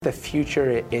The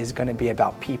future is going to be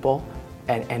about people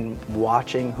and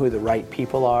watching who the right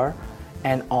people are,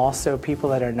 and also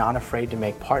people that are not afraid to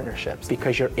make partnerships,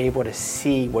 because you're able to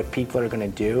see what people are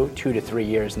going to do 2 to 3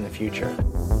 years in the future.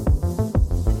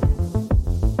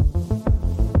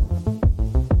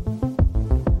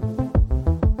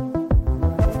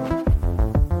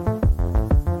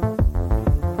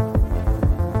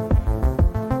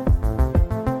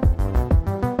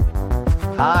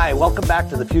 Hi, welcome back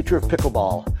to the Future of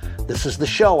Pickleball. This is the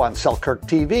show on Selkirk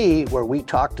TV where we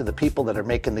talk to the people that are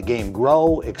making the game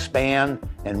grow, expand,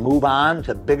 and move on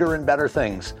to bigger and better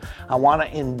things. I want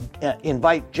to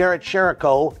invite Jarrett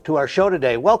Chirico to our show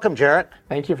today. Welcome, Jarrett.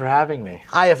 Thank you for having me.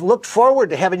 I have looked forward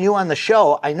to having you on the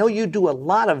show. I know you do a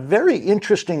lot of very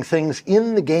interesting things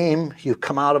in the game. You've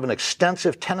come out of an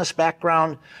extensive tennis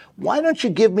background. Why don't you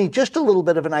give me just a little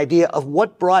bit of an idea of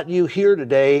what brought you here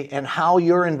today and how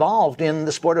you're involved in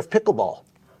the sport of pickleball?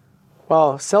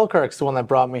 Well, Selkirk's the one that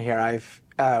brought me here.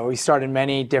 We started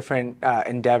many different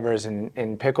endeavors in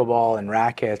pickleball and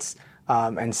rackets,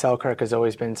 and Selkirk has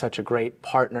always been such a great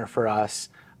partner for us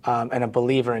and a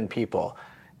believer in people.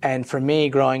 And for me,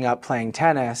 growing up playing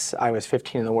tennis, I was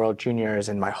 15 in the World Juniors,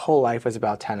 and my whole life was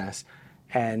about tennis.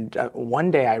 And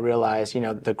one day I realized,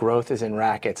 the growth is in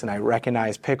rackets, and I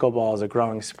recognized pickleball as a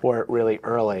growing sport really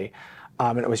early.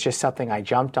 And it was just something I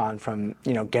jumped on from,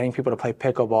 getting people to play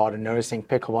pickleball to noticing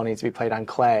pickleball needs to be played on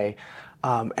clay.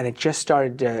 And it just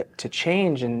started to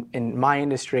change in my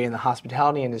industry, in the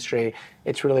hospitality industry.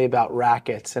 It's really about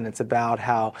rackets, and it's about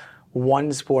how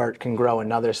one sport can grow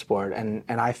another sport. And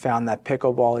I found that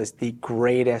pickleball is the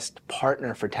greatest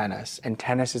partner for tennis, and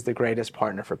tennis is the greatest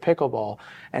partner for pickleball.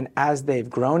 And as they've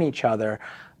grown each other,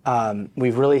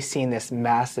 we've really seen this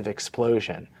massive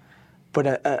explosion.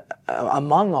 But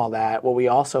among all that, what we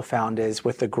also found is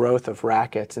with the growth of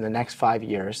rackets in the next 5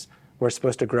 years, we're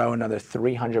supposed to grow another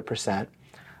 300%,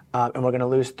 and we're going to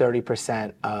lose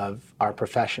 30% of our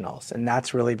professionals. And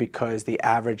that's really because the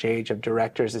average age of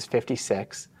directors is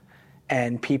 56,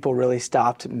 and people really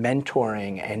stopped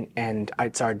mentoring, and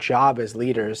it's our job as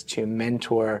leaders to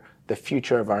mentor the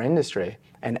future of our industry.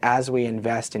 And as we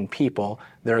invest in people,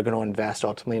 they're going to invest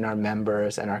ultimately in our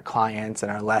members and our clients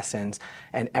and our lessons,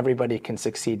 and everybody can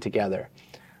succeed together.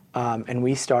 And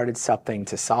we started something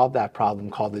to solve that problem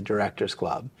called the Directors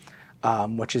Club,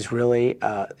 which is really,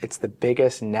 it's the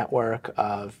biggest network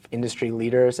of industry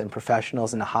leaders and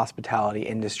professionals in the hospitality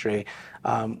industry,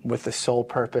 with the sole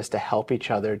purpose to help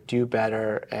each other do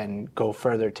better and go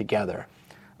further together.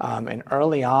 And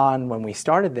early on when we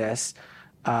started this,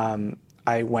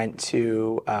 I went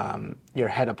to your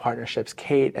head of partnerships,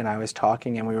 Kate, and I was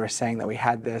talking, and we were saying that we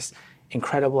had this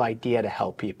incredible idea to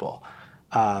help people.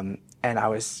 And I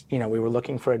was, we were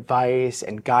looking for advice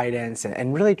and guidance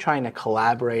and really trying to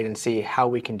collaborate and see how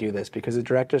we can do this, because the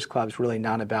Directors Club is really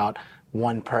not about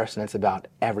one person, it's about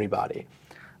everybody.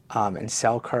 And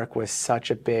Selkirk was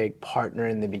such a big partner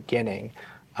in the beginning,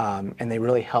 and they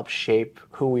really helped shape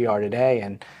who we are today.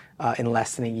 And in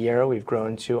less than a year, we've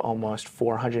grown to almost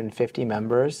 450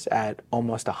 members at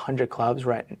almost 100 clubs.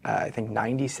 We're at, I think,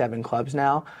 97 clubs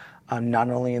now, not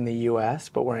only in the US,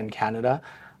 but we're in Canada.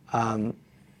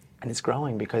 And it's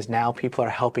growing because now people are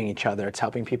helping each other. It's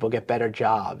helping people get better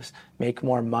jobs, make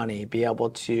more money, be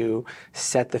able to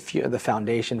set the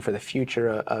foundation for the future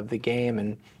of the game,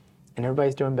 and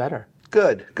everybody's doing better.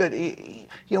 Good.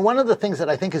 One of the things that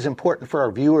I think is important for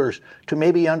our viewers to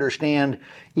maybe understand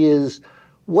is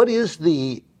what is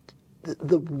the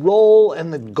role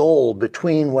and the goal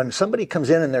between when somebody comes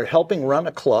in and they're helping run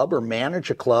a club or manage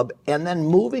a club and then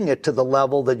moving it to the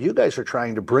level that you guys are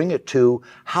trying to bring it to.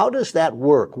 How does that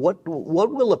work? What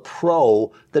will a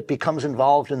pro that becomes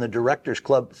involved in the Directors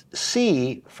Club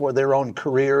see for their own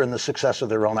career and the success of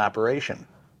their own operation?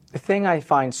 The thing I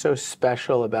find so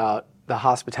special about the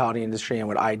hospitality industry and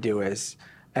what I do is,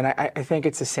 and I think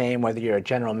it's the same whether you're a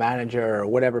general manager or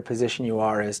whatever position you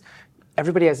are, is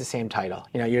everybody has the same title.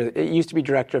 It used to be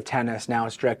director of tennis, now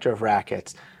it's director of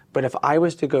rackets. But if I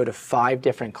was to go to 5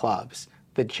 different clubs,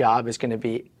 the job is going to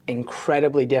be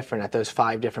incredibly different at those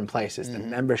 5 different places. Mm-hmm. The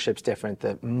membership's different,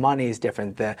 the money's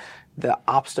different, the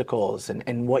obstacles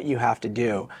and what you have to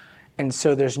do. And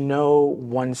so there's no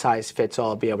one size fits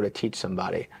all to be able to teach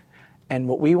somebody. And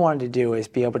what we wanted to do is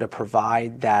be able to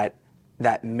provide that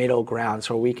middle ground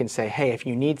so we can say, hey, if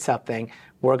you need something,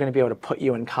 we're going to be able to put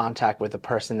you in contact with a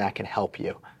person that can help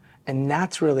you. And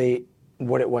that's really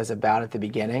what it was about at the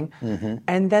beginning. Mm-hmm.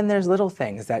 And then there's little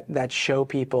things that show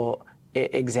people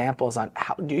examples on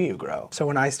how do you grow. So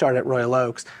when I started at Royal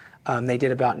Oaks, they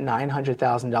did about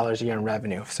 $900,000 a year in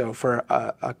revenue. So for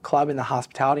a club in the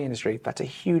hospitality industry, that's a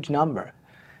huge number.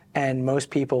 And most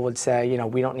people would say,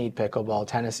 we don't need pickleball.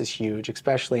 Tennis is huge,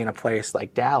 especially in a place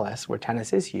like Dallas where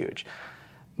tennis is huge.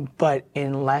 But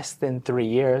in less than 3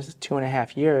 years,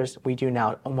 2.5 years, we do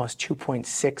now almost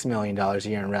 $2.6 million a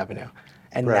year in revenue.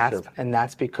 And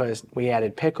that's because we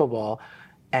added pickleball,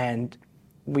 and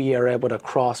we are able to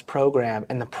cross program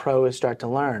and the pros start to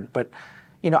learn. But,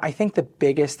 I think the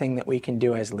biggest thing that we can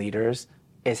do as leaders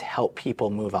is help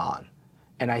people move on.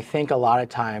 And I think a lot of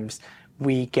times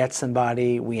we get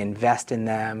somebody, we invest in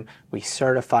them, we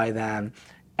certify them,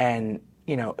 and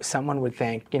someone would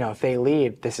think, if they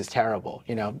leave, this is terrible.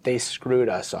 They screwed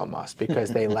us almost because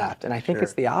they left. And I think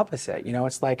it's the opposite.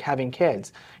 It's like having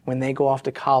kids. When they go off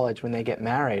to college, when they get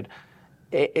married,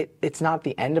 it's not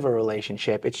the end of a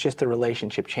relationship. It's just the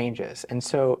relationship changes. And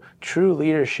so true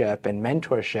leadership and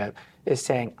mentorship is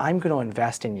saying, I'm going to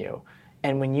invest in you.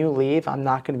 And when you leave, I'm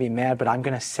not going to be mad, but I'm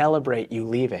going to celebrate you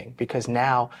leaving because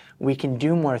now we can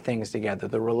do more things together.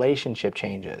 The relationship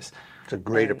changes. It's a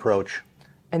great approach.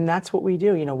 And that's what we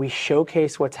do. We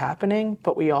showcase what's happening,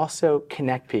 but we also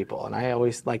connect people. And I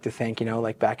always like to think,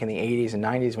 like back in the 80s and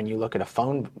 90s, when you look at a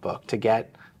phone book to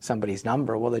get somebody's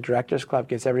number, well, the Directors Club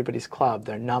gives everybody's club,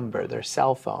 their number, their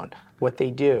cell phone, what they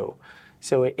do.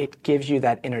 So it gives you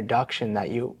that introduction that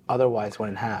you otherwise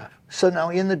wouldn't have. So now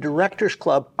in the Directors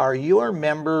Club, are your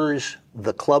members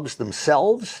the clubs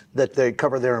themselves that they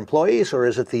cover their employees, or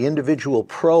is it the individual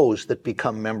pros that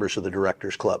become members of the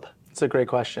Directors Club? It's a great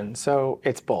question. So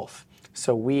it's both.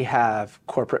 So we have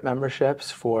corporate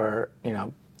memberships for,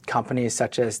 companies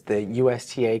such as the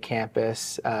USTA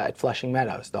campus at Flushing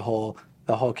Meadows. The whole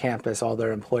campus, all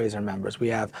their employees are members. We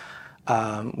have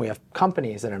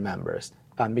companies that are members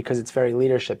because it's very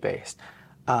leadership based.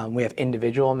 We have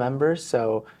individual members.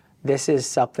 So this is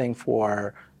something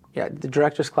for, the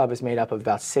Directors Club is made up of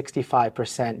about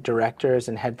 65% directors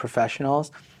and head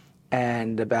professionals,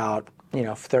 and about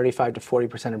 35 to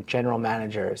 40% of general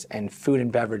managers and food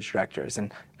and beverage directors.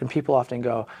 And people often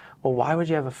go, well, why would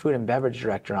you have a food and beverage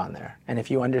director on there? And if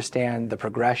you understand the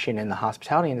progression in the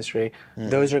hospitality industry,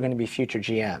 those are going to be future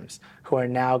GMs who are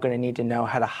now going to need to know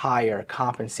how to hire,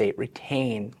 compensate,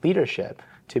 retain leadership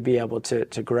to be able to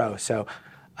grow. So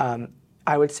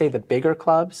I would say the bigger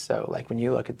clubs, so like when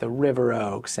you look at the River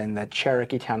Oaks and the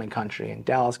Cherokee Town and Country and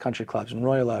Dallas Country Clubs and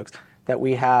Royal Oaks, that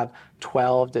we have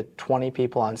 12 to 20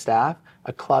 people on staff,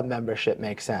 a club membership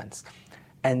makes sense.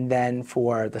 And then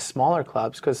for the smaller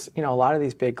clubs, because a lot of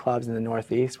these big clubs in the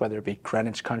Northeast, whether it be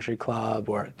Greenwich Country Club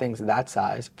or things of that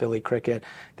size, Philly Cricket,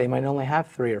 they might only have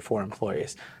 3 or 4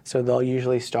 employees. So they'll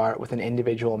usually start with an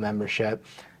individual membership.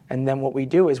 And then what we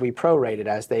do is we prorate it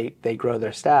as they grow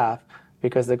their staff,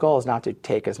 because the goal is not to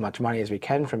take as much money as we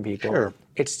can from people. Sure.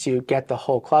 It's to get the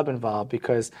whole club involved,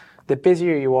 because the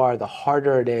busier you are, the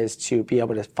harder it is to be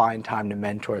able to find time to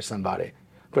mentor somebody.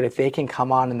 But if they can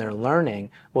come on and they're learning,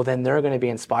 well, then they're going to be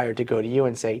inspired to go to you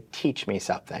and say, teach me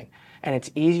something. And it's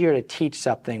easier to teach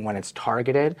something when it's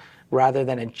targeted rather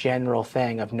than a general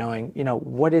thing of knowing,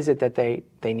 what is it that they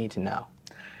need to know.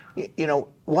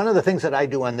 One of the things that I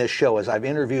do on this show is I've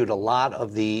interviewed a lot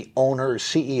of the owners,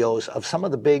 CEOs of some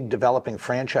of the big developing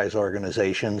franchise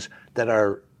organizations that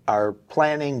are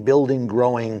planning, building,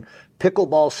 growing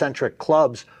pickleball-centric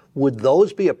clubs. Would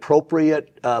those be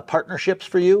appropriate partnerships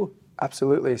for you?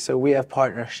 Absolutely. So we have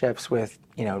partnerships with,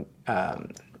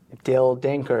 Dill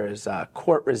Dinkers,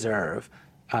 Court Reserve.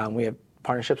 We have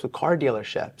partnerships with car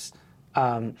dealerships.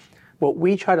 What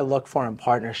we try to look for in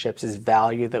partnerships is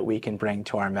value that we can bring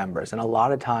to our members. And a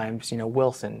lot of times,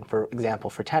 Wilson, for example,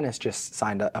 for tennis, just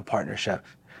signed a partnership.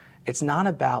 It's not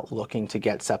about looking to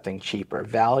get something cheaper.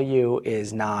 Value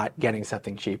is not getting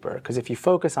something cheaper, because if you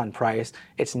focus on price,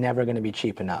 it's never going to be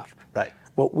cheap enough. Right.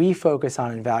 What we focus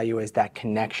on in value is that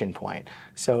connection point.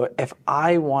 So if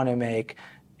I want to make,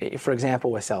 for example,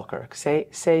 with Selkirk,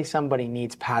 say somebody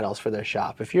needs paddles for their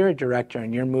shop. If you're a director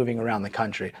and you're moving around the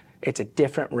country, it's a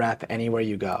different rep anywhere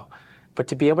you go. But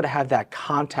to be able to have that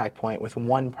contact point with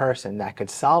one person that could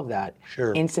solve that,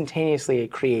 Sure. Instantaneously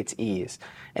it creates ease.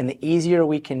 And the easier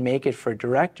we can make it for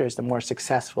directors, the more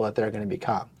successful that they're going to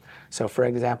become. So for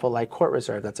example, like Court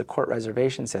Reserve, that's a court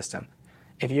reservation system.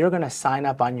 If you're going to sign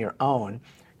up on your own,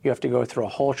 you have to go through a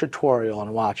whole tutorial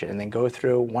and watch it, and then go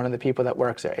through one of the people that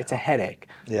works there. It's a headache.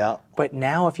 Yeah. But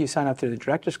now if you sign up through the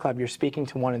Directors Club, you're speaking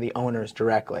to one of the owners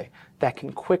directly that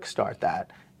can quick start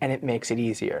that, and it makes it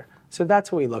easier. So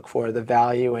that's what we look for, the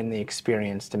value and the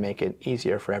experience to make it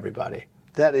easier for everybody.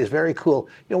 That is very cool.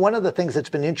 One of the things that's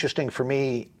been interesting for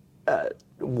me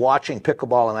watching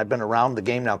pickleball, and I've been around the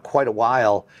game now quite a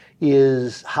while,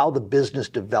 is how the business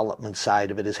development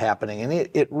side of it is happening. And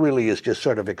it really is just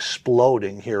sort of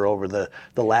exploding here over the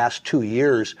last 2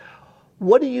 years.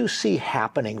 What do you see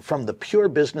happening from the pure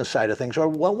business side of things, or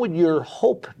what would your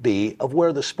hope be of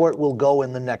where the sport will go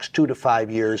in the next 2 to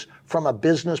 5 years from a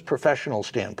business professional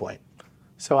standpoint?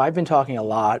 So I've been talking a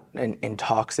lot in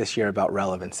talks this year about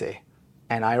relevancy.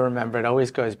 And I remember it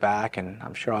always goes back, and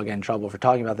I'm sure I'll get in trouble for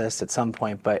talking about this at some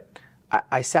point, but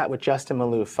I sat with Justin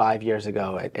Maloof 5 years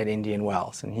ago at Indian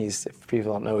Wells, and if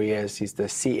people don't know who he is, he's the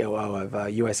COO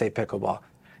of USA Pickleball.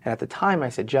 And at the time I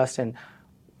said, Justin,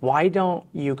 why don't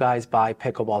you guys buy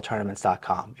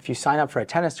pickleballtournaments.com? If you sign up for a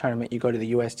tennis tournament, you go to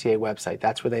the USTA website.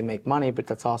 That's where they make money, but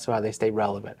that's also how they stay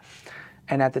relevant.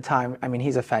 And at the time, I mean,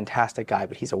 he's a fantastic guy,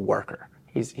 but he's a worker.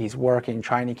 He's working,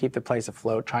 trying to keep the place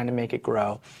afloat, trying to make it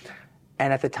grow.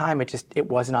 And at the time, it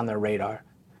wasn't on their radar.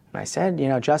 And I said,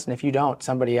 Justin, if you don't,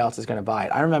 somebody else is going to buy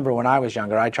it. I remember when I was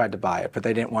younger, I tried to buy it, but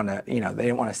they didn't want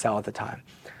to sell at the time.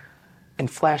 And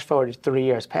flash forward 3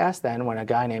 years past then, when a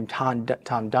guy named Tom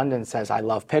Dundon says, I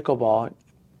love pickleball,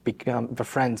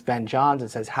 befriends Ben Johns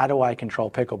and says, how do I control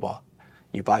pickleball?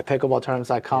 You buy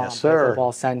pickleballtournaments.com, yes, sir.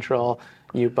 Pickleball Central,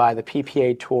 you buy the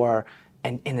PPA Tour,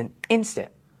 and in an instant,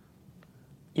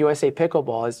 USA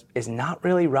Pickleball is not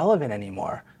really relevant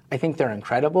anymore. I think they're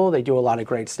incredible. They do a lot of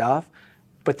great stuff,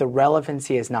 but the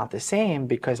relevancy is not the same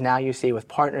because now you see with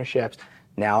partnerships,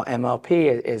 now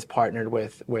MLP is partnered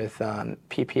with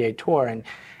PPA Tour,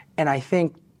 and I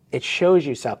think it shows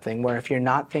you something where if you're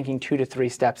not thinking 2 to 3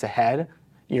 steps ahead,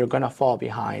 you're going to fall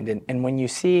behind. And when you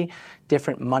see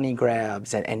different money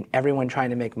grabs and everyone trying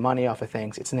to make money off of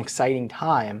things, it's an exciting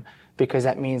time because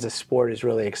that means the sport is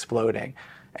really exploding.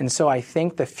 And so I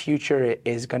think the future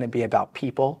is going to be about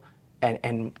people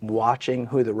and watching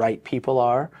who the right people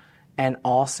are, and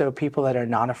also people that are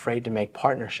not afraid to make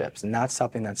partnerships. And that's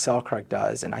something that Selkirk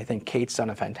does, and I think Kate's done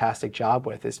a fantastic job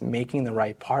with, is making the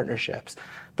right partnerships,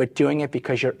 but doing it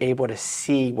because you're able to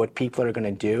see what people are going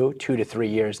to do 2 to 3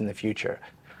 years in the future.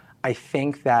 I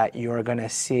think that you're going to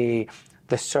see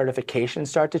the certifications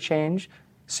start to change.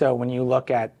 So when you look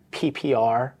at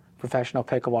PPR, Professional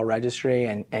Pickleball Registry,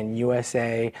 and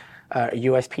USPTA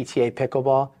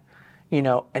Pickleball,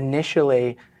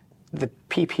 initially the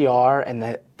PPR and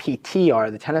the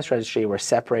PTR, the tennis registry, were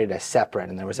separated as separate,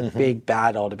 and there was a big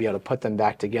battle to be able to put them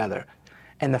back together.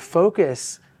 And the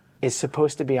focus is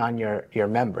supposed to be on your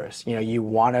members. You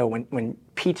want to, when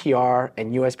PTR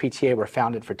and USPTA were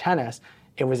founded for tennis,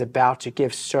 it was about to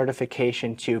give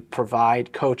certification to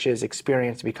provide coaches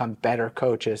experience to become better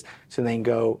coaches so they can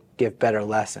go give better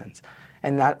lessons.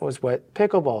 And that was what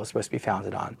pickleball was supposed to be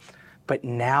founded on. But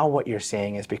now what you're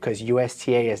seeing is because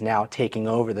USTA is now taking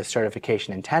over the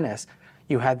certification in tennis,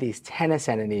 you have these tennis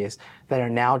entities that are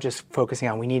now just focusing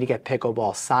on, we need to get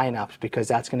pickleball signups because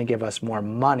that's going to give us more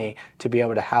money to be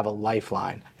able to have a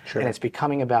lifeline. Sure. And it's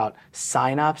becoming about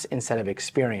signups instead of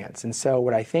experience. And so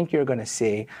what I think you're going to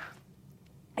see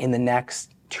in the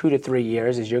next 2 to 3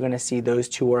 years is you're going to see those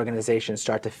two organizations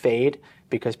start to fade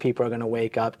because people are going to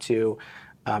wake up to,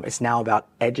 it's now about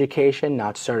education,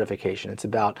 not certification. It's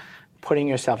about putting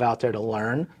yourself out there to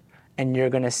learn, and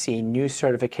you're going to see new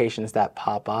certifications that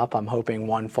pop up. I'm hoping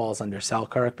one falls under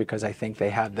Selkirk because I think they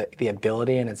have the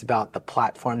ability, and it's about the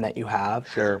platform that you have.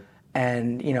 Sure.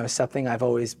 And something I've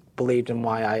always believed in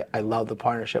why I love the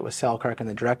partnership with Selkirk and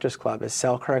the Directors Club is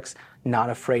Selkirk's not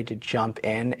afraid to jump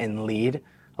in and lead.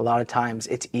 A lot of times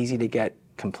it's easy to get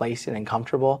complacent and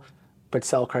comfortable, but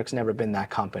Selkirk's never been that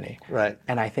company. Right.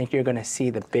 And I think you're going to see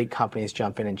the big companies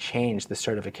jump in and change the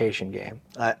certification game.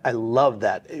 I love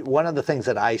that. One of the things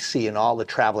that I see in all the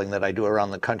traveling that I do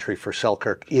around the country for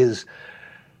Selkirk is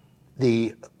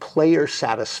the player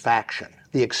satisfaction,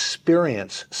 the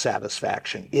experience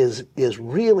satisfaction is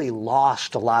really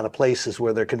lost a lot of places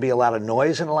where there can be a lot of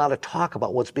noise and a lot of talk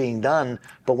about what's being done.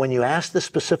 But when you ask the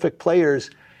specific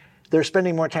players, they're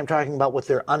spending more time talking about what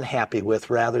they're unhappy with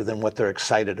rather than what they're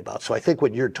excited about. So I think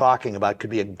what you're talking about could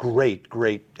be a great,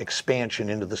 great expansion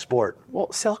into the sport.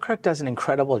 Well, Selkirk does an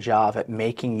incredible job at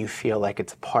making you feel like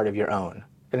it's a part of your own.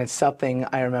 And it's something,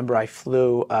 I remember I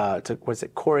flew to, was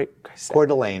it Coeur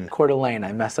d'Alene. Coeur d'Alene,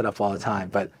 I mess it up all the time.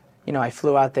 But, I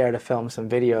flew out there to film some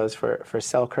videos for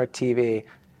Selkirk TV.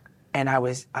 And I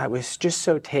was just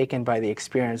so taken by the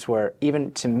experience where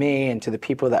even to me and to the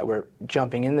people that were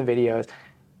jumping in the videos,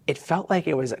 it felt like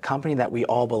it was a company that we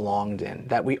all belonged in,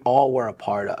 that we all were a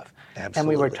part of. Absolutely. And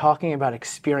we were talking about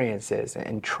experiences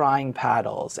and trying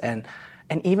paddles and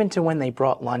even to when they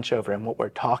brought lunch over and what we're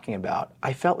talking about,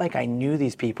 I felt like I knew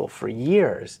these people for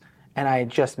years and I had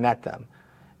just met them.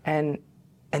 And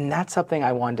that's something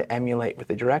I wanted to emulate with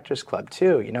the Directors Club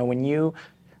too. When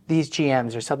these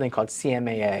GMs, there's something called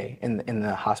CMAA in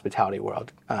the hospitality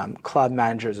world, Club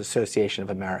Managers Association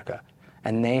of America.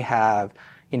 And they have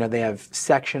they have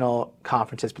sectional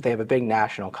conferences, but they have a big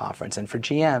national conference. And for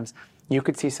GMs, you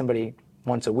could see somebody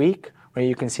once a week, or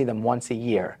you can see them once a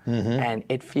year, and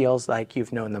it feels like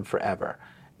you've known them forever.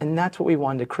 And that's what we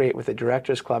wanted to create with the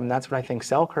Directors Club, and that's what I think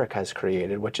Selkirk has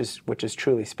created, which is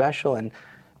truly special. And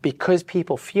because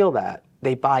people feel that,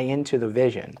 they buy into the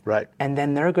vision. Right. And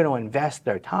then they're going to invest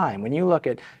their time. When you look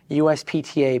at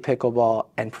USPTA Pickleball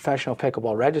and Professional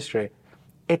Pickleball Registry,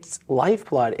 its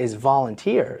lifeblood is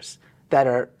volunteers that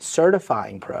are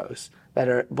certifying pros, that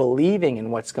are believing in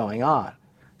what's going on.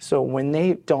 So when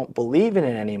they don't believe in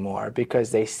it anymore because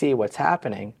they see what's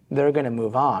happening, they're going to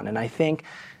move on. And I think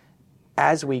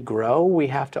as we grow, we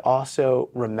have to also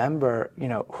remember,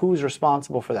 who's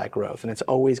responsible for that growth. And it's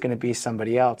always going to be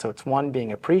somebody else. So it's one,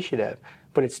 being appreciative,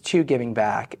 but it's two, giving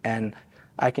back. And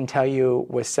I can tell you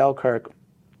with Selkirk,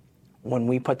 when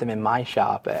we put them in my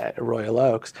shop at Royal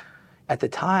Oaks, at the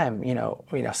time,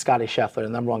 Scotty Scheffler, the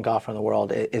number one golfer in the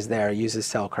world, is there, uses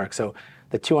Selkirk. So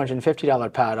the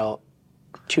 $250 paddle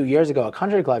 2 years ago at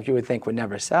Country Club, you would think would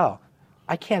never sell.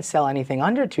 I can't sell anything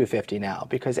under $250 now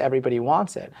because everybody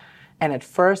wants it. And at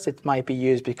first, it might be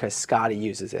used because Scotty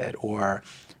uses it, or,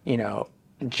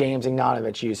 James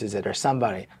Ignatovich uses it, or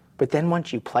somebody. But then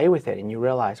once you play with it and you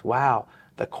realize, wow,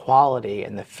 the quality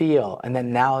and the feel, and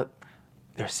then now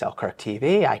there's Selkirk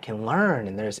TV, I can learn,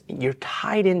 and you're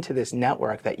tied into this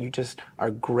network that you just are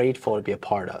grateful to be a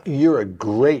part of. You're a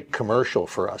great commercial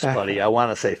for us, buddy. I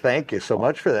want to say thank you so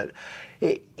much for that.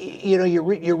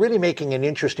 You're really making an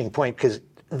interesting point, because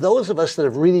those of us that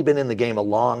have really been in the game a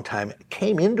long time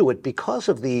came into it because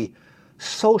of the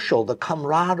social, the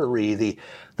camaraderie, the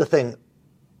thing.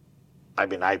 I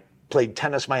mean, I played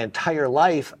tennis my entire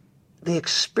life. The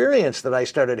experience that I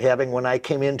started having when I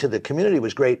came into the community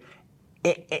was great.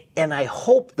 And I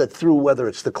hope that through, whether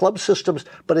it's the club systems,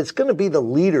 but it's going to be the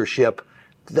leadership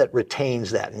that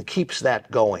retains that and keeps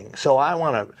that going. So I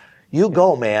want to, you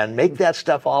go, man, make that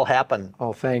stuff all happen.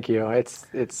 Oh, thank you. It's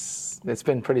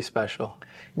been pretty special.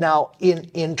 Now,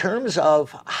 in terms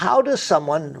of how does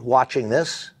someone watching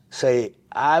this say,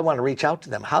 I want to reach out to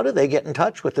them, how do they get in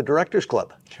touch with the Directors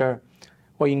Club? Sure.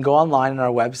 Well, you can go online on our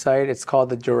website. It's called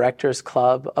the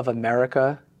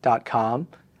directorsclubofamerica.com.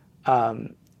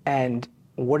 And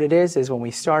what it is when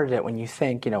we started it, when you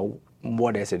think,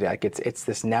 what is it? Like it's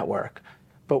this network.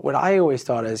 But what I always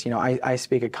thought is, I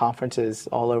speak at conferences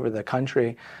all over the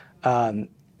country.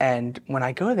 And when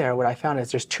I go there, what I found is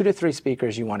there's 2 to 3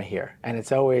 speakers you want to hear. And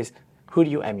it's always, who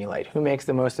do you emulate? Who makes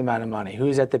the most amount of money?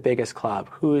 Who's at the biggest club?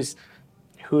 Who's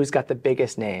got the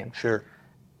biggest name? Sure.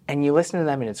 And you listen to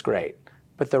them and it's great.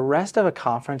 But the rest of a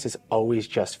conference is always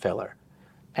just filler.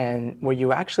 And where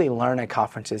you actually learn at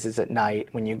conferences is at night,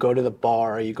 when you go to the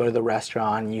bar or you go to the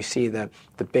restaurant and you see the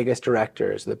biggest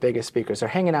directors, the biggest speakers, they're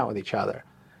hanging out with each other.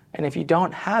 And if you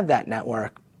don't have that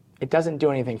network, it doesn't do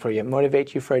anything for you. It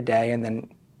motivates you for a day and then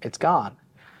it's gone.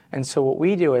 And so what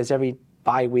we do is every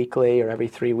bi-weekly or every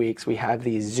 3 weeks, we have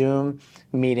these Zoom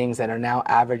meetings that are now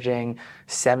averaging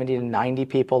 70 to 90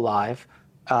 people live.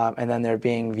 And then they're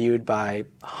being viewed by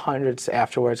hundreds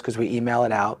afterwards because we email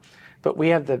it out. But we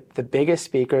have the biggest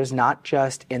speakers, not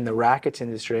just in the rackets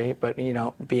industry, but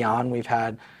beyond. We've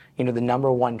had the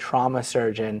number one trauma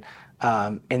surgeon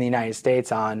in the United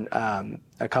States on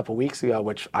a couple weeks ago,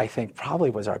 which I think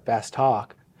probably was our best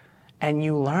talk. And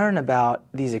you learn about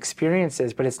these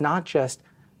experiences, but it's not just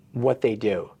what they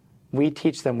do. We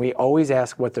teach them, we always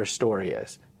ask what their story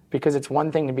is, because it's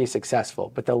one thing to be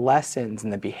successful, but the lessons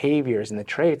and the behaviors and the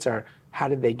traits are, how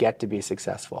did they get to be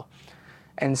successful?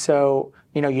 And so,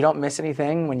 you don't miss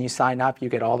anything. When you sign up, you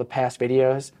get all the past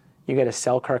videos. You get a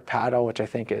Selkirk paddle, which I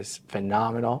think is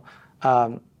phenomenal.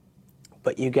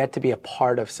 But you get to be a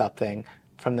part of something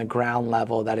from the ground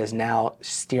level that is now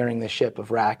steering the ship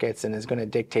of rackets and is going to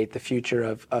dictate the future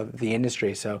of the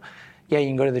industry. So, yeah, you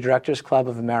can go to the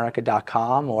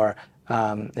directorsclubofamerica.com, or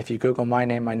if you Google my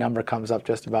name, my number comes up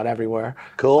just about everywhere.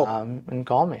 Cool. And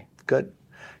call me. Good.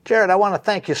 Jarrett, I want to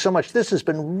thank you so much. This has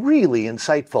been really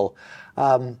insightful.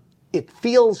 It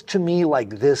feels to me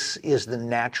like this is the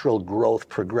natural growth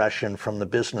progression from the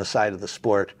business side of the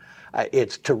sport.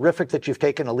 It's terrific that you've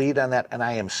taken a lead on that, and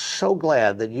I am so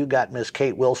glad that you got Miss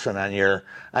Kate Wilson on your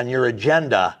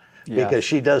agenda, because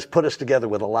she does put us together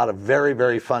with a lot of very,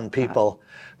 very fun people.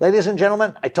 Ladies and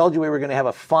gentlemen, I told you we were going to have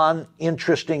a fun,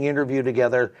 interesting interview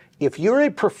together. If you're a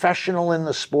professional in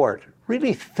the sport,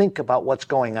 really think about what's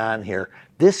going on here.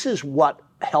 This is what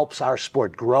helps our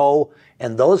sport grow,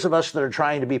 and those of us that are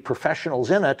trying to be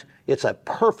professionals in it, it's a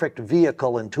perfect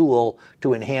vehicle and tool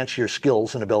to enhance your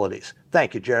skills and abilities.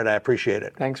 Thank you, Jarrett. I appreciate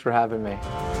it. Thanks for having me.